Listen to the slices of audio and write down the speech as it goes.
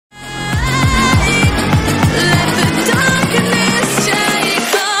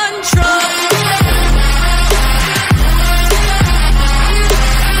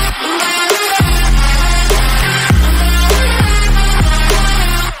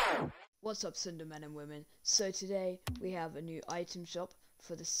What's up, Cinder men and women? So today we have a new item shop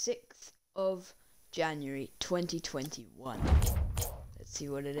for the 6th of January 2021. Let's see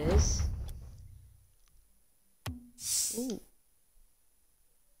what it is. Ooh.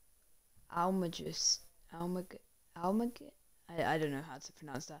 Almagist. I don't know how to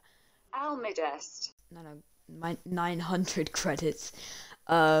pronounce that. Almagest. No, 900 credits.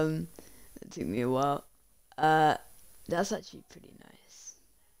 It took me a while. That's actually pretty nice.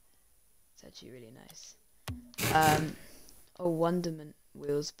 It's actually really nice. Oh, Wonderment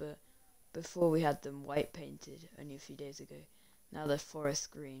wheels, but before we had them white painted only a few days ago. Now they're forest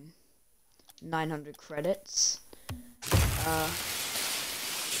green. 900 credits.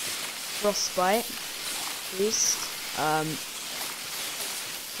 Frostbite boost.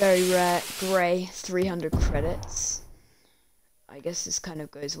 Very rare grey, 300 credits. I guess this kind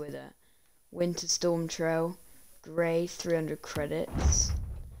of goes with a Winter Storm Trail, grey, 300 credits.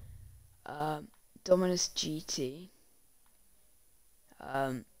 Dominus GT,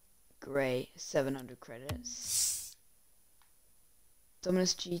 grey, 700 credits.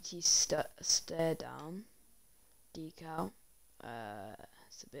 Dominus GT Stare Down decal.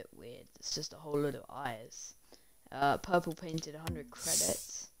 It's a bit weird. It's just a whole lot of eyes. Purple painted, 100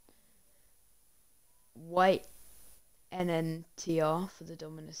 credits. White NNTR for the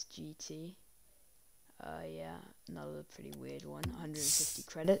Dominus GT. Yeah, another pretty weird one, 150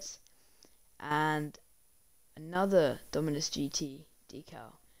 credits. And another Dominus GT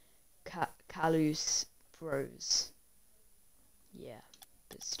decal, Calus Bros. Yeah,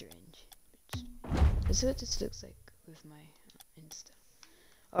 a bit strange. Let's see what this looks like with my Insta.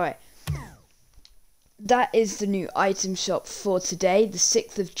 Alright. That is the new item shop for today, the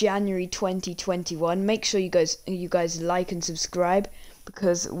 6th of January 2021. Make sure you guys like and subscribe,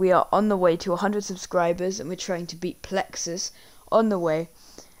 because we are on the way to 100 subscribers and we're trying to beat Plexus on the way.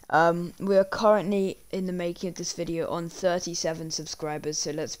 We are currently in the making of this video on 37 subscribers,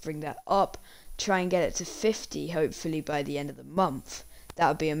 so let's bring that up. Try and get it to 50 hopefully by the end of the month. That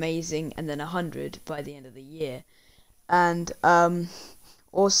would be amazing, and then 100 by the end of the year. And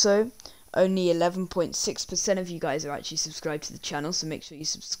also, only 11.6% of you guys are actually subscribed to the channel, so make sure you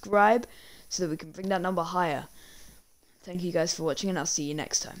subscribe so that we can bring that number higher. Thank you guys for watching, and I'll see you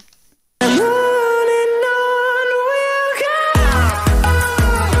next time.